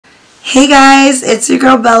Hey guys, it's your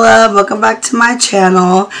girl Bella. Welcome back to my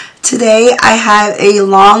channel. Today I have a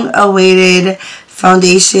long-awaited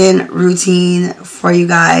foundation routine for you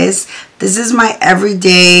guys. This is my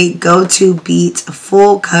everyday go-to beat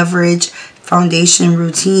full coverage foundation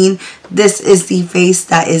routine. This is the face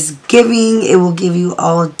that is giving. It will give you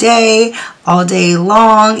all day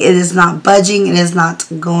long. It is not budging. It is not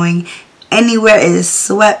going anywhere. It is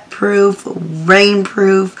sweat proof, rain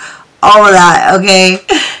proof, all of that, okay?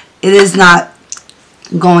 It is not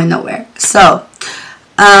going nowhere. So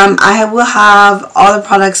I will have all the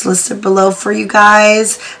products listed below for you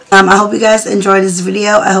guys. I hope you guys enjoyed this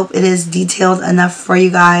video. I hope it is detailed enough for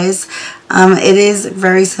you guys. It is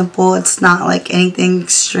very simple. It's not like anything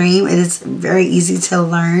extreme. It is very easy to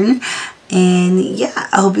learn. And yeah,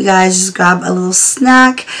 I hope you guys just grab a little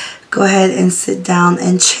snack. Go ahead and sit down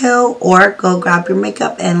and chill, or go grab your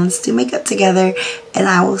makeup and let's do makeup together. And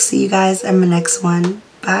I will see you guys in my next one.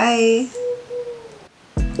 Bye.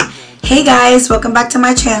 Hey guys, welcome back to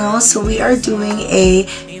my channel. So we are doing a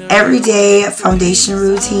everyday foundation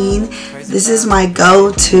routine. This is my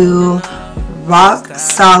go-to rock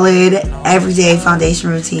solid everyday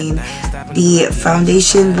foundation routine. The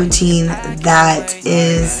foundation routine that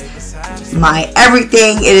is my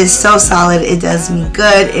everything. It is so solid. It does me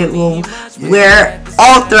good. It will wear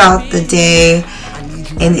all throughout the day.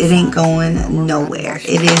 And it ain't going nowhere.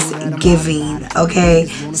 It is giving, okay?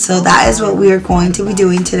 So that is what we are going to be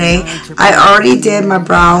doing today. I already did my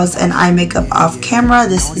brows and eye makeup off camera.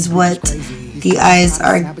 This is what the eyes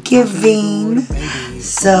are giving.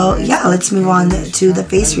 So yeah, let's move on to the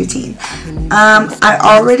face routine. I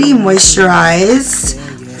already moisturized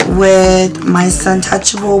with my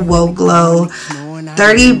Sunntouchable Whoa Glow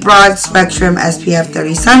 30 Broad Spectrum SPF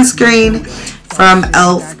 30 Sunscreen from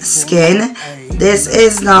E.L.F. Skin. This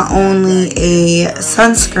is not only a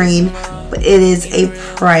sunscreen, but it is a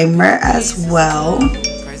primer as well.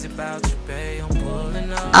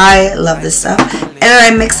 I love this stuff. And I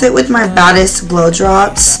mix it with my Baddest Glow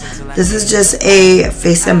Drops. This is just a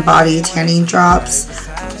face and body tanning drops.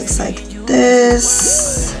 Looks like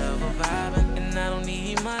this.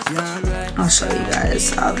 I'll show you guys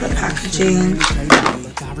the packaging.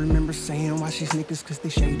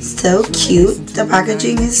 So cute. The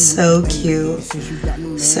packaging is so cute.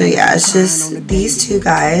 So yeah, it's just these two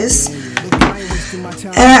guys.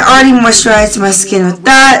 And I already moisturized my skin with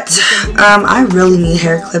that. I really need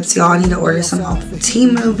hair clips, y'all. I need to order some off of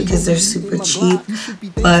Temu because they're super cheap.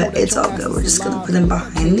 But it's all good. We're just going to put them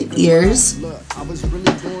behind the ears.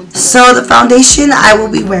 So the foundation I will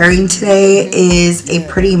be wearing today is a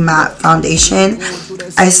pretty matte foundation.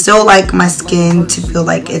 I still like my skin to feel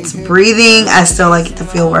like it's breathing. I still like it to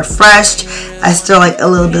feel refreshed. I still like a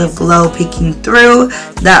little bit of glow peeking through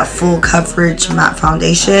that full coverage matte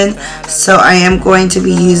foundation. So I am going to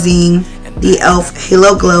be using the E.L.F.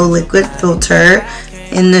 Halo Glow Liquid Filter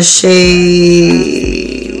in the shade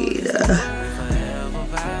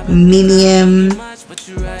Medium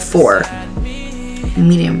 4.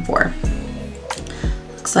 Medium 4.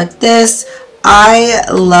 Looks like this. I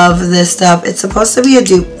love this stuff. It's supposed to be a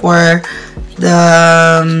dupe for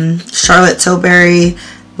the Charlotte Tilbury,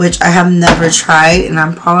 which I have never tried, and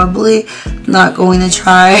I'm probably not going to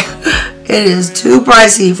try. It is too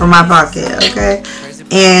pricey for my pocket, okay?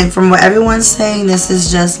 And from what everyone's saying, this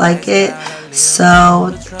is just like it. So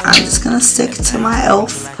I'm just gonna stick to my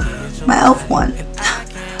E.L.F. one.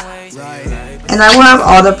 And I will have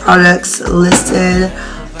all the products listed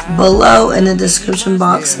below in the description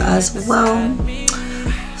box as well.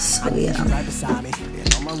 So yeah.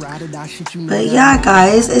 But yeah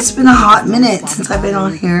guys, it's been a hot minute since I've been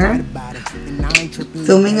on here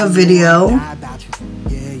filming a video,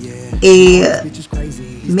 a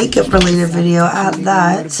makeup related video at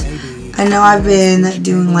that. I know I've been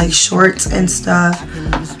doing like shorts and stuff,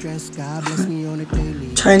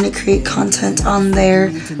 trying to create content on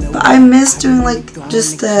there, but I miss doing like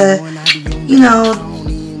just the, you know,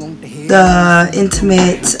 the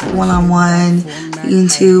intimate one-on-one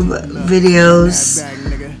YouTube videos,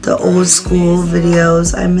 the old school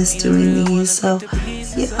videos. I miss doing these. So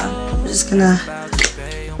yeah, I'm just gonna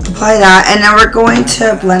apply that, and then we're going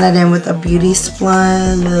to blend it in with a beauty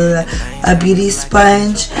sponge,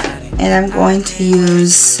 and I'm going to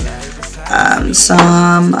use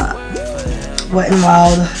some Wet n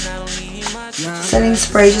Wild setting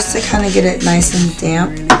spray just to kind of get it nice and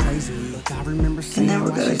damp. And then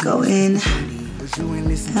we're going to go in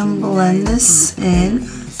and blend this in.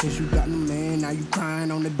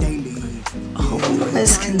 I hope you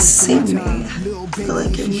guys can see me. I feel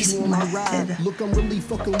like you're missing my head.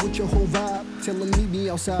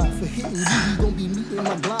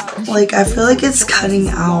 Like, I feel like it's cutting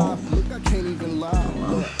out.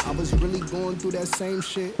 was really going through that same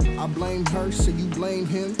shit. I blame her, so you blame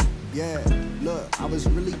him. Yeah, look, I was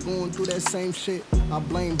really going through that same shit. I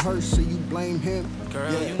blame her, so you blame him.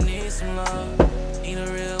 Girl, yeah. You need some love. Need a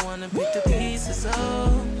real one to pick the pieces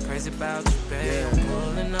up. Crazy about you, babe. I'm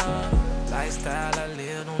pulling up. Lifestyle I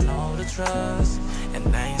live, don't know the trust.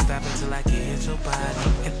 And I ain't stopping till I get your body.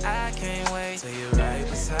 And I can't wait till you're right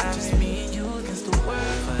beside me. Just me and you against the world,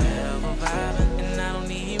 forever vibing. And I don't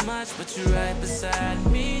need much, but you're right beside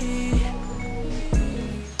me.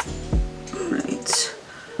 Alright.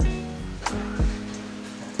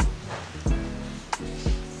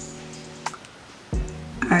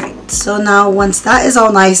 Alright, so now once that is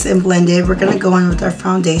all nice and blended, we're gonna go in with our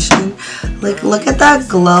foundation. Like, look at that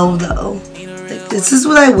glow though. Like, this is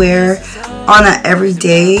what I wear on an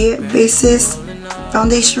everyday basis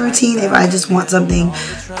foundation routine. If I just want something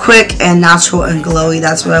quick and natural and glowy,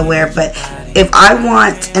 that's what I wear. But if I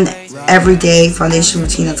want an everyday foundation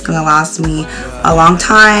routine that's gonna last me a long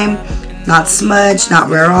time, not smudge, not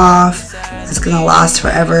wear off, it's gonna last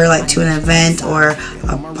forever, like to an event or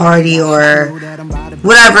a party or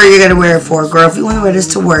whatever you're gonna wear it for. Girl, if you want to wear this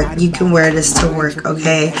to work, you can wear this to work,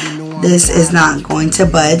 okay? This is not going to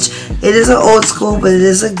budge. It is an old school, but it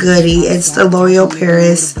is a goodie. It's the L'Oreal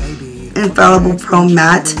Paris Infallible Pro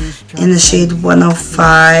Matte in the shade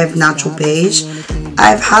 105 Natural Beige.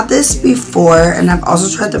 I've had this before, and I've also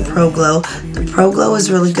tried the Pro Glow. The Pro Glow is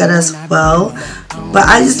really good as well, but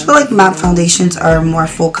I just feel like matte foundations are more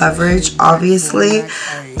full coverage, obviously.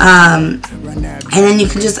 And then you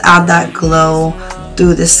can just add that glow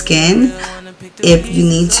through the skin if you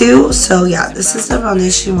need to. So yeah, this is the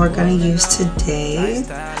foundation we're gonna use today.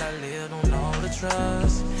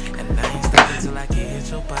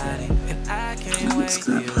 I'm just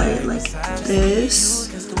gonna apply it like this.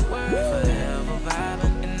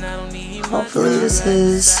 Hopefully this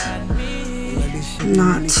is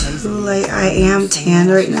not too late. I am tanned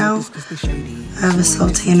right now. I have a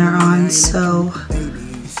self tanner on, so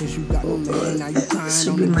this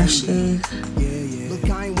should be my shade.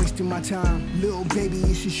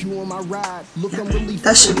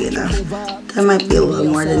 That should be enough. That might be a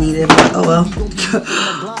little more than needed, but oh well.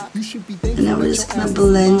 And then we're just gonna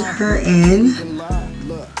blend her in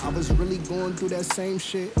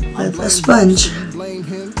with a sponge.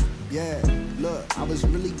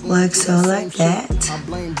 Like so, like that.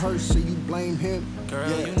 Girl,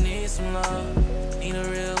 you need some love. Need a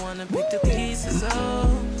real one to pick the pieces up.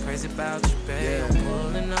 Crazy about you, babe. I'm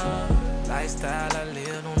pulling up. Lifestyle I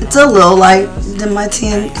live, don't It's a little light than my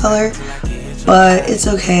tan color, but it's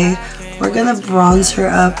okay. We're gonna bronze her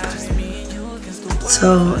up,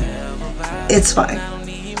 so it's fine.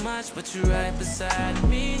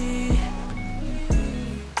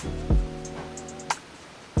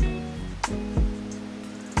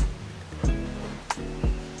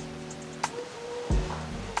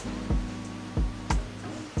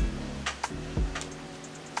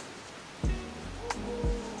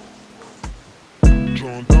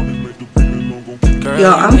 Yo,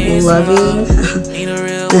 I'm loving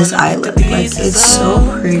this eye look. Like, it's so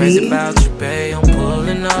pretty. I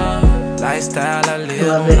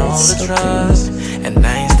love it. It's so pretty.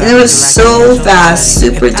 And it was so fast,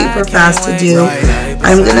 super duper fast to do.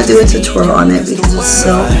 I'm gonna do a tutorial on it because it's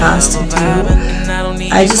so fast to do.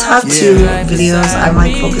 I just have 2 videos I'm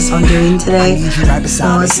like focused on doing today.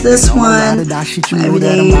 So it's this one, my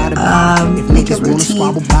everyday makeup routine,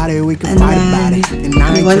 and then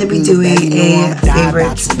I'm going to be doing a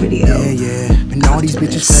favorites video. And all these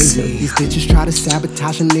bitches crazy. These bitches try to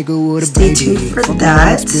sabotage a nigga with a baby. Stay tuned for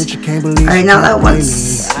that. Alright, now that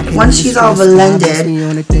once she's all blended,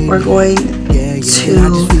 we're going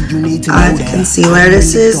to add concealer.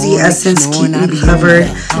 This is the Essence Keep Me Covered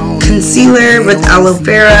Concealer with aloe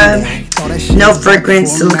vera, no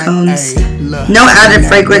fragrance silicones, no added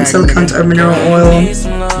fragrance silicones or mineral oil,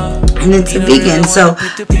 and it's a vegan, so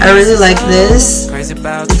I really like this.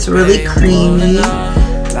 It's really creamy,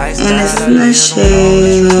 and it's in the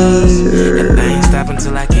shade.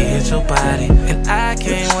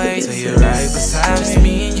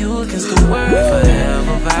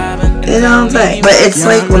 It don't say, but it's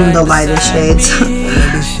like one of the lightest shades.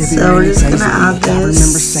 So we're just gonna add I remember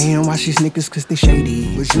this saying why she's niggas cause they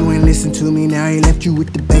shady. But you ain't listen to me, now he left you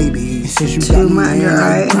with the baby. Since you to my under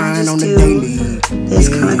eye, and I just do this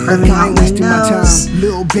kind of carving out my nose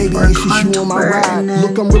little baby, or it's just you on my contour, ride. and then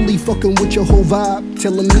Look, I'm really fucking with your whole vibe.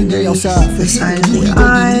 Telling me they outside the side of you the ain't gonna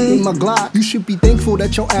eye, delete in my Glock. You should be thankful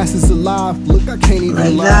that your ass is alive. Look, I can't even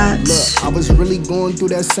like lie. that. Look, I was really going through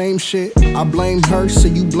that same shit. I blame her, so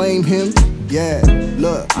you blame him. Yeah,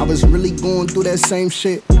 look, I was really going through that same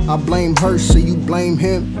shit. I blame her, so you blame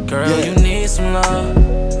him. Girl, you need some love.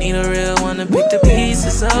 Need a real one to pick the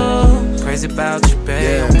pieces up. Crazy about you,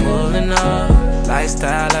 babe. I'm pulling up.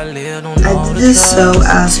 Lifestyle I live, don't know I did this so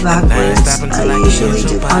ass backwards. I usually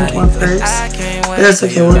do contour first, but that's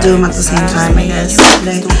okay. We'll do them at the same time, I guess,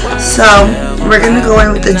 today. So we're gonna go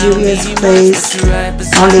in with the Juvias Place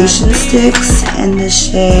foundation sticks in the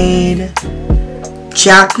shade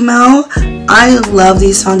Jacmel. I love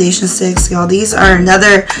these foundation sticks, y'all. These are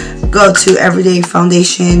another go-to everyday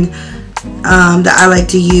foundation that I like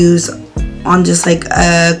to use on just like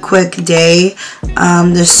a quick day.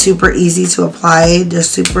 They're super easy to apply. They're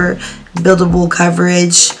super buildable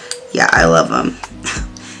coverage. Yeah, I love them.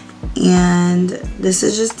 And this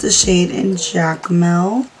is just the shade in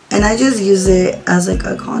Jacmel, and I just use it as like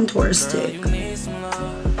a contour stick.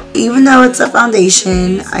 Even though it's a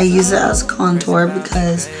foundation, I use it as contour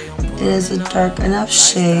because it is a dark enough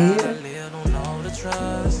shade.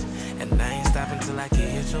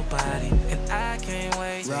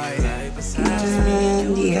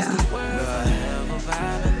 And yeah.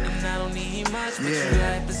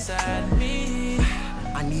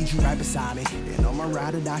 I need you right beside me. And on my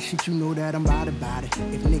ride or die shit, you know that I'm about it.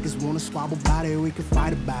 If niggas wanna squabble about it, we can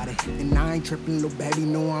fight about it. And I ain't tripping, little baby,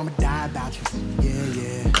 know I'ma die about you.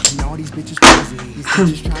 Yeah. And all these bitches crazy. These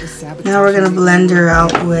bitches try to sabotage. Now we're gonna blend her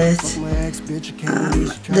out with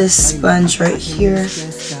this sponge right here. And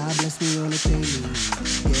I just think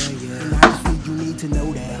you need to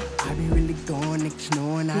know that I be really going, niggas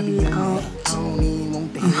knowing I be on that. I don't even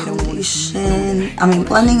want the head, I wanna see. I mean,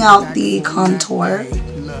 blending out the contour.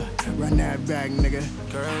 Run that back, nigga.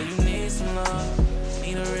 Girl, you need some love.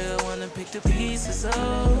 Need a real one to pick the pieces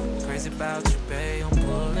up. Crazy about you, babe. I'm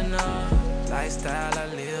pulling up. Lifestyle I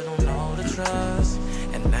live, don't know the trust.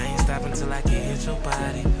 And I ain't stopping till I can hit your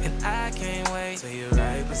body. And I can't wait till you're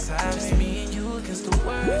right beside me. Just me and you against the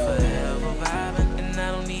world. Forever vibing. And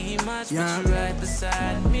I don't need much, but you're right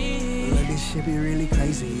beside me. Look, this shit be really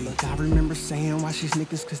crazy. Look, I remember saying watch these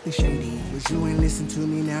niggas cause they shady. But you ain't listen to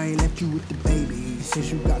me, now he left you with the baby.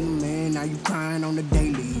 Since you got a man, now you crying on the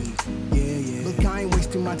daily. Yeah. Look, I ain't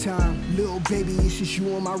wasting my time. Little baby, it's just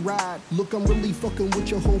you on my ride. Look, I'm really fucking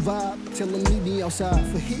with your whole vibe. Tell him meet me outside.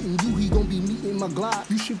 For hitting you, he gon' be meeting my glide.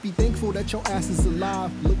 You should be thankful that your ass is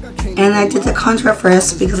alive. Look, I can't. And I did the contour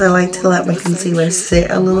first because I like to let my concealer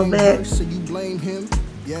sit a little bit. So you blame him?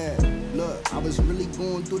 Yeah. Look, I was really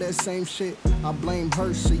going through that same shit. I blame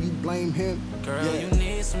her, so you blame him. Girl, you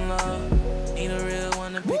need some love. Need a real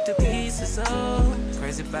one to pick the pieces up.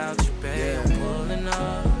 Crazy about you, babe. I'm pulling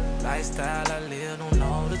up. Lifestyle I live, don't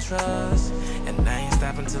know the trust. And I ain't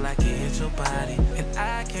stopping till I can hit your body. And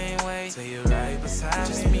I can't wait till you're right beside me.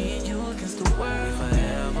 Just me and you against the world.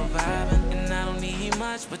 Forever vibing. And I don't need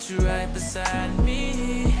much, but you're right beside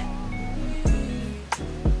me.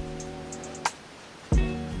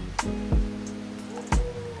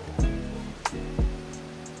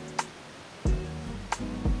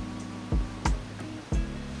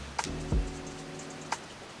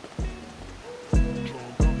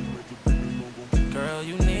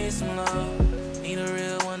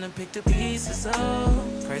 Pick the pieces up.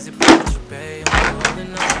 Crazy about you, babe. I'm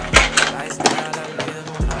holding up. Lifestyle I live,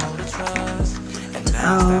 don't know the trust. And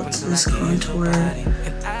Out this contour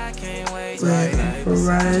with a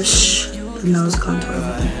brush. The nose contour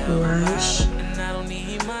with a brush. And I don't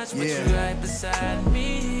need much, but you're right beside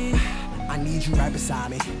me. I need you right beside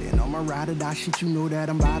me. And on my ride or die shit, you know that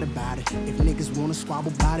I'm about it. If niggas wanna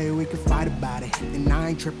squabble about it, we can fight about it. And I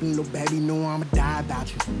ain't tripping, little baby, know I'ma die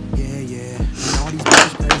about you. Yeah. And all these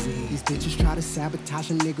bitches crazy. These bitches try to sabotage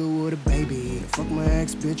a nigga with a baby. Fuck my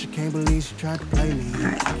ex bitch, I can't believe she tried to play me.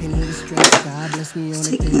 Alright. I can hear the stress, God bless me on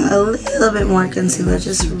Taking a little bit more concealer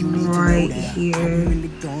just right here. I be really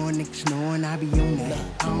going, niggas knowing I be on that.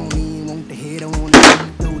 I don't even want the head, I wanna see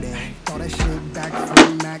you throw that. Throw that shit back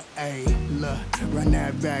from Mac, ayy. Look, run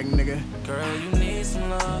that back, nigga. Girl, you need some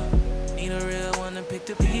love. Need a real one to pick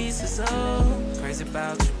the pieces up. Crazy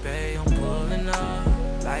about you, babe. I'm pulling up.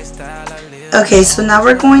 Lifestyle I live. Okay, so now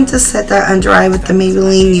we're going to set that under eye with the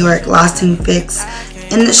Maybelline New York Lasting Fix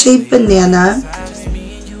in the shade Banana.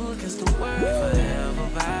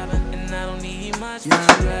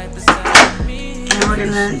 And we're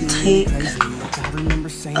gonna take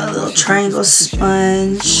a little triangle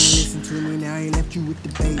sponge.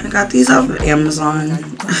 I got these off of Amazon.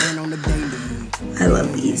 I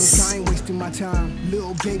love these. And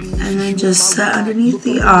then just set underneath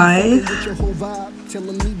the eye.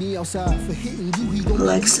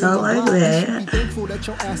 Like so, like that.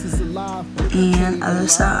 And other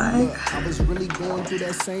side.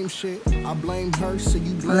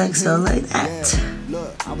 Like so, like that.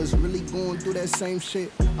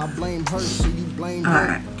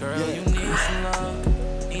 Alright.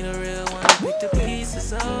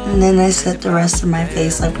 And then I set the rest of my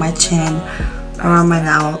face, like my chin, around my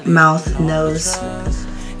mouth, nose,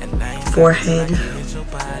 forehead,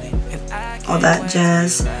 all that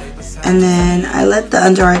jazz. And then I let the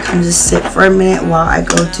under eye kind of just sit for a minute while I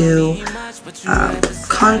go do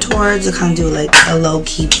contour to kind of do like a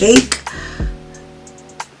low-key bake.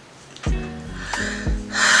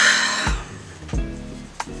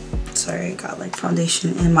 Sorry, I got like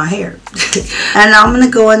foundation in my hair. And now I'm going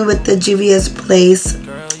to go in with the Juvias Place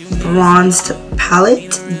Bronzed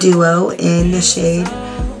Palette Duo in the shade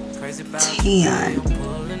Tan.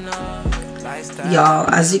 Y'all,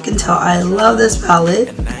 as you can tell, I love this palette.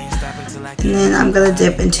 And then I'm going to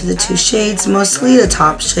dip into the two shades, mostly the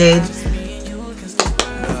top shade.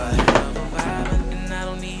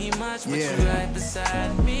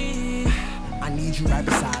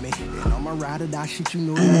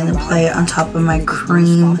 And then apply it on top of my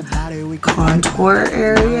cream contour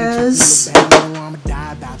areas.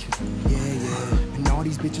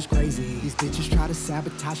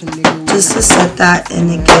 Just to set that and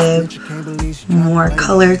to give more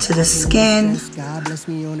color to the skin.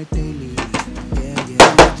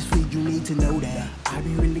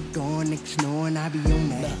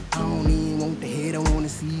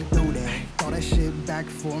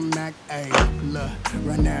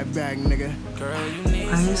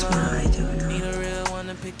 Why is my eye doing that?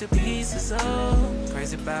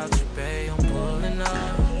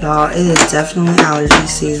 Y'all, it is definitely allergy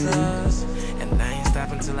season.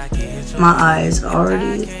 My eye is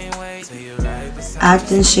already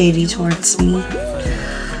acting shady towards me.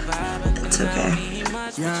 It's okay.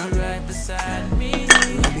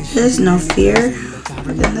 There's no fear.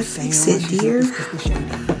 We're gonna fix it, dear.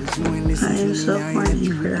 I am so horny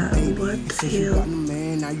for that. What the hell?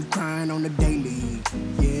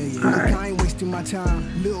 Alright.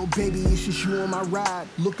 Little baby, it's just you on my ride.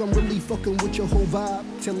 Look, I'm really fucking with your whole vibe.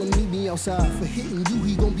 Telling me outside for hitting you,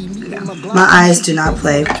 he gonna be meeting my glide. My eyes do not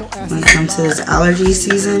play when it comes to this allergy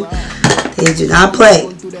season. They do not play.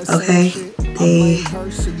 Okay? They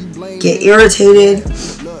get irritated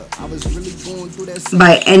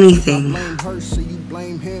by anything.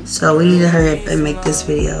 So we need to hurry up and make this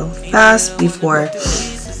video fast before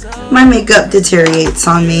my makeup deteriorates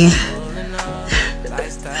on me.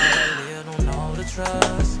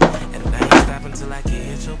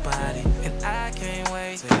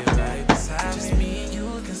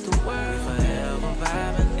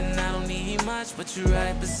 But you're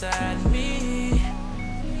right beside me.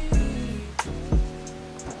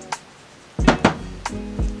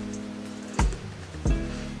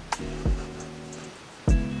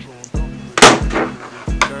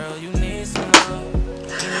 Girl, you need some love.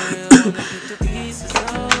 Pick the pieces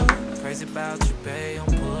up. Crazy about you, babe.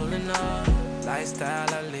 I'm pulling up. Lifestyle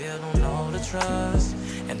I live, don't know the trust.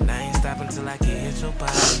 And I ain't stopping till I get your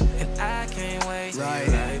body. And I can't wait till you're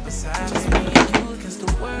right beside me. You against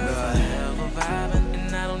the world, forever vibing.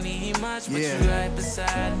 And I don't need much, but you're right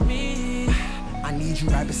beside me. I need you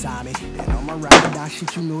right beside me. And on my ride or die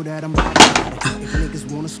shit, you know that I'm about it. If niggas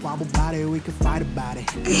wanna squabble about it, we can fight about it.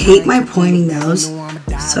 I hate my pointy nose,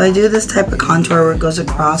 so I do this type of contour where it goes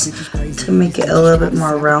across to make it a little bit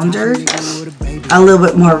more rounded.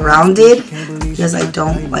 Because I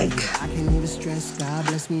don't like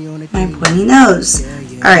my pointy nose.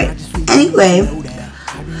 Alright, anyway,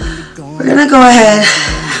 we're gonna go ahead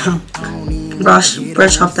and brush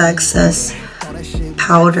off the excess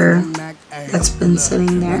powder that's been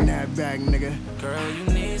sitting there.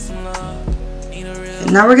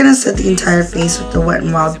 And now we're gonna set the entire face with the Wet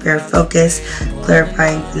n Wild Bare Focus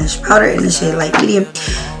Clarifying Finish Powder in the shade Light Medium.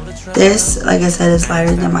 This, like I said, is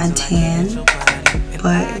lighter than my tan,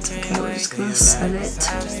 but it's okay. We're just gonna set it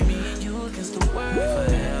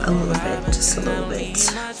a little bit, just a little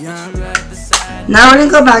bit. Now we're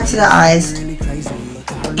gonna go back to the eyes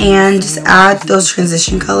and just add those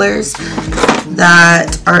transition colors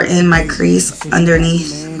that are in my crease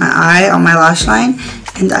underneath my eye on my lash line.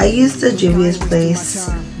 And I used the Juvias Place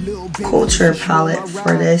Culture palette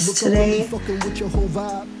for this today, for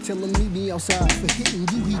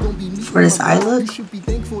this eye look.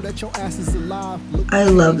 I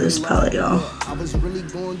love this palette, y'all.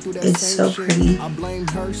 It's so pretty.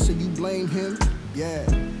 Yeah,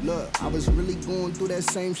 look, I was really going through that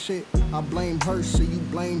same shit. I blame her, so you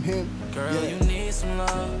blame him. Girl, you need some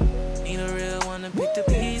love. Ain't a real one to pick the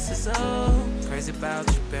pieces up. Crazy about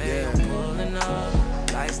you, babe, I'm pulling up.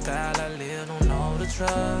 Lifestyle I live, don't know the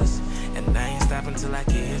trust. And I ain't stopping till I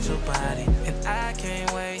get your body. And I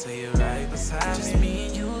can't wait till you're right beside me. Just me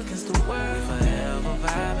and you against the world, forever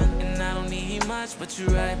vibing. And I don't need much, but you're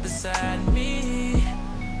right beside me.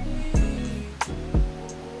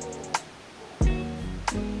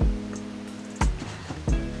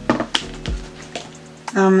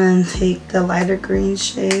 I'm gonna take the lighter green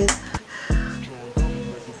shade.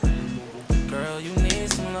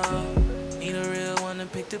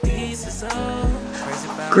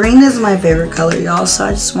 Green is my favorite color, y'all, so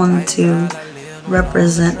I just wanted to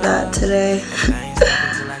represent that today.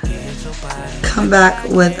 Come back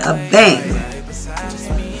with a bang.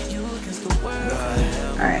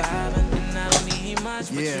 Alright.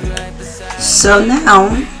 So now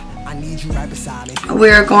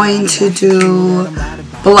we're going to do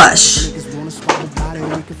blush.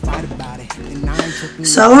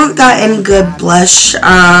 So I don't got any good blush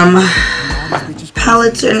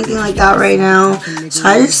palettes or anything like that right now, so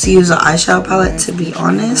I just use an eyeshadow palette, to be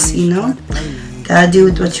honest. You know, gotta do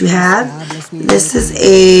with what you have. This is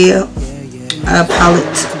a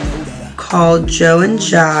palette called Joe and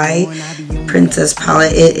Jai Princess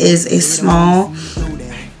palette. It is a small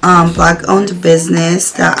black owned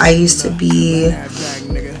business that I used to be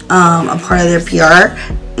a part of their PR,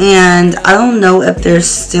 and I don't know if there's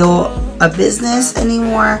still a business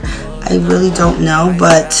anymore. I really don't know,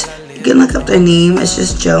 but you can look up their name. It's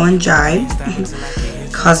just Joe and Jai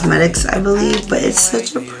Cosmetics, I believe. But it's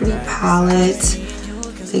such a pretty palette.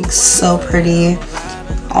 It's so pretty.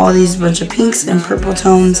 All these bunch of pinks and purple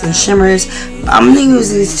tones and shimmers. But I'm going to use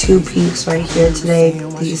these two pinks right here today.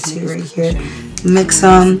 These two right here. Mix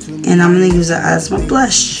them. And I'm going to use it as my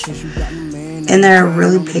blush. And they're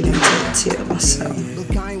really pigmented too. So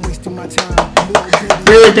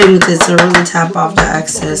really pigmented, so really tap off the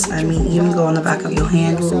excess. I mean, even go on the back of your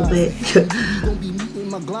hand a little bit.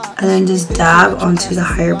 And then just dab onto the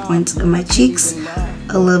higher points of my cheeks,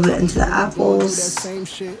 a little bit into the apples.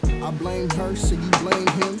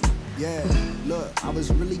 Yeah, look, I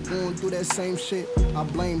was really going through that same shit. I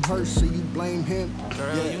blame her, so you blame him.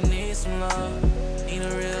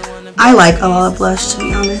 I like a lot of blush, to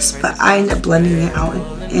be honest, but I end up blending it out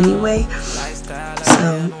anyway.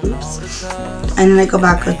 So, oops. And then I go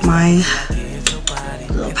back with my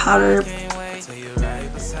little powder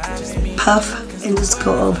puff and just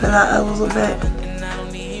go over that a little bit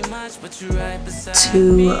to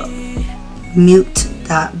mute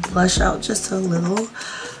that blush out just a little.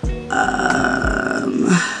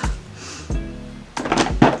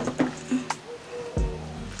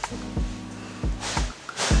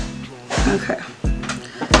 Okay.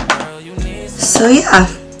 So yeah.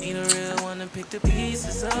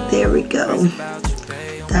 There we go.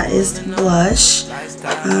 That is the blush.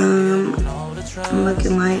 I'm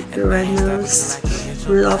looking like the red nose,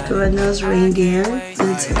 Rudolph the Red-Nosed Reindeer.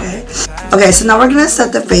 It's okay. Okay, so now we're gonna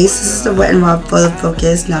set the face. This is the Wet n Wild Photo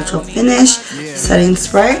Focus Natural Finish Setting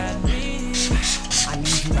Spray.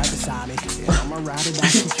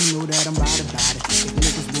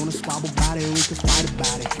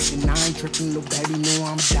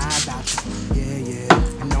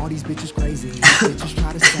 These bitches crazy. Bitches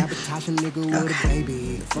try to sabotage a nigga with a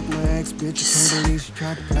baby. Fuck my ex bitch.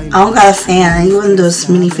 I don't got a fan. I use one of those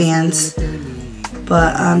mini fans.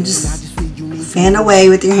 But just fan away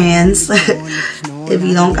with your hands if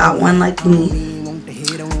you don't got one like me.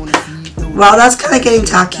 Well, that's kind of getting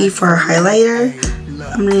tacky for a highlighter.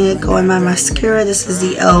 I'm going to go in my mascara. This is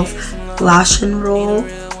the E.L.F. Lash and Roll.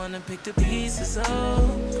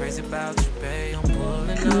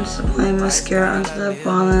 And I'm just applying mascara onto the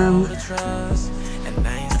bottom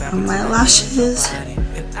of my lashes.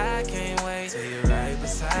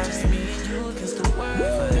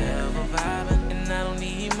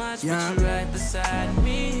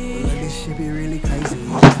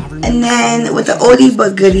 And then with the oldie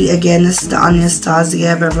but goodie again, this is the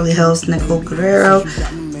Anastasia Beverly Hills Nicole Guerriero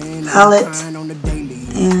palette.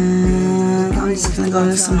 And I'm just going to go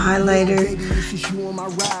into some highlighter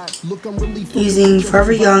using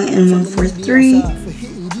Forever Young and 143.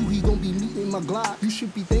 You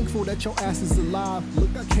should be thankful that your ass is alive.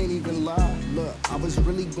 Look, I can't even lie. Look, I was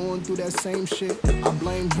really going through that same shit. I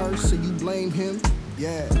blame her, so you blame him.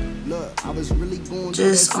 Yeah, look, I was really going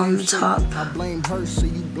through just on the top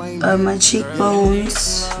of my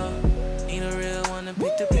cheekbones.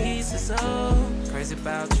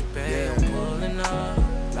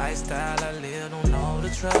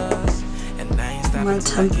 My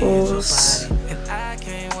temples,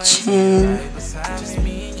 chin,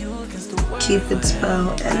 Cupid's bow,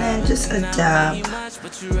 and then just a dab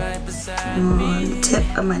but you right beside on me. the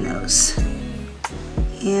tip of my nose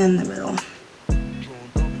and the middle.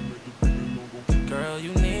 Girl,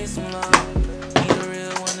 you need some love. Need a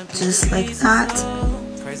real one to Just like that.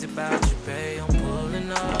 Crazy about you, babe, I'm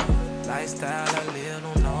pulling up. Lifestyle I live,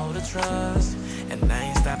 don't know the trust. And I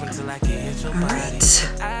ain't stopping till I get your body.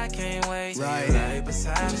 I can't wait till you're right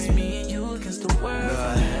beside me. Just me and you against the world,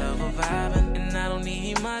 forever vibing. And I don't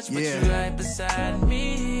need much, but you right beside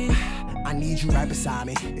me. I need you right beside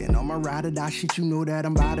me. And on my ride or die shit, you know that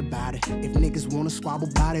I'm about it. If niggas wanna squabble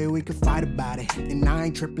about it, we can fight about it. And I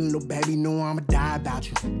ain't tripping, little baby, know I'ma die about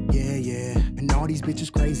you. Yeah, yeah. And all these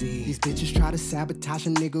bitches crazy. These bitches try to sabotage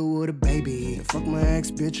a nigga with a baby. And fuck my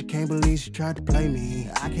ex bitch, I can't believe she tried to play me.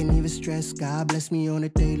 I can't even stress, God bless me on a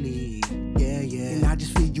daily. Yeah, yeah. And I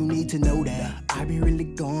just feel you need to know that I be really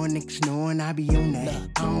gone, niggas knowing I be on that.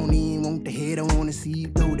 I don't even want the head, I wanna see you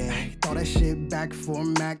throw that. Throw that shit back for a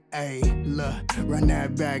Mac, ayy. Look, run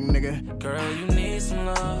that back, nigga. Girl, you need some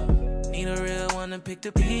love. Need a real one to pick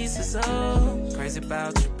the pieces up. Crazy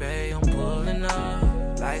about you, babe, I'm pulling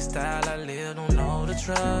up. Lifestyle I live, don't know the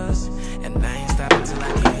trust. And I ain't stopping till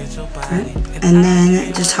I get your body. And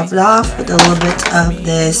then just top it off with a little bit of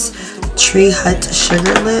this Tree Hut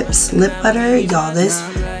Sugar Lips lip butter. Y'all, this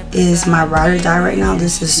is my ride or die right now.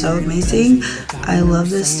 This is so amazing. I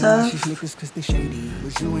love this stuff.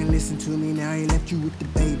 You ain't listen to me, now he left you with the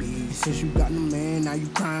baby. Says you got no man, now you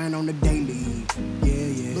crying on the daily. Yeah,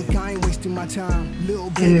 yeah. Look, I ain't wasting my time.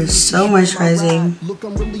 It is so moisturizing,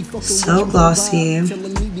 so glossy,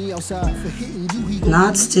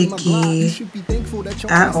 not sticky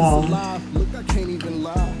at all. Look, I can't even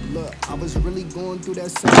lie. Look, I was really going through that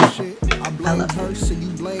same shit. I blame her, so you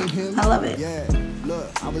blame him. I love it. Yeah,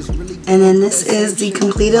 look, I was really. And then this is the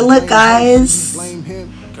completed look, guys.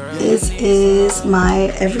 This is my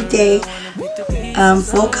everyday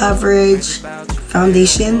full coverage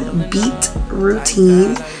foundation beat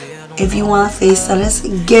routine. If you want a face that is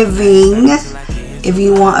giving, if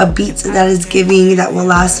you want a beat that is giving, that will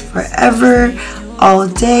last forever, all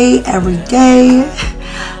day, every day,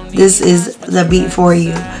 this is the beat for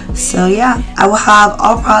you. So yeah, I will have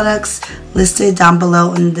all products listed down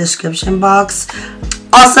below in the description box.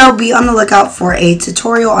 Also, be on the lookout for a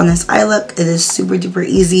tutorial on this eye look. It is super duper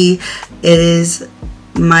easy. It is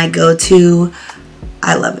my go-to.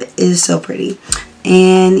 I love it. It is so pretty.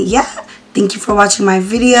 And yeah, thank you for watching my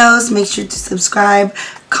videos. Make sure to subscribe,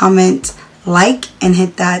 comment, like, and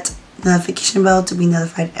hit that notification bell to be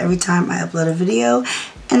notified every time I upload a video.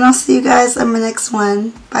 And I'll see you guys on my next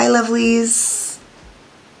one. Bye, lovelies.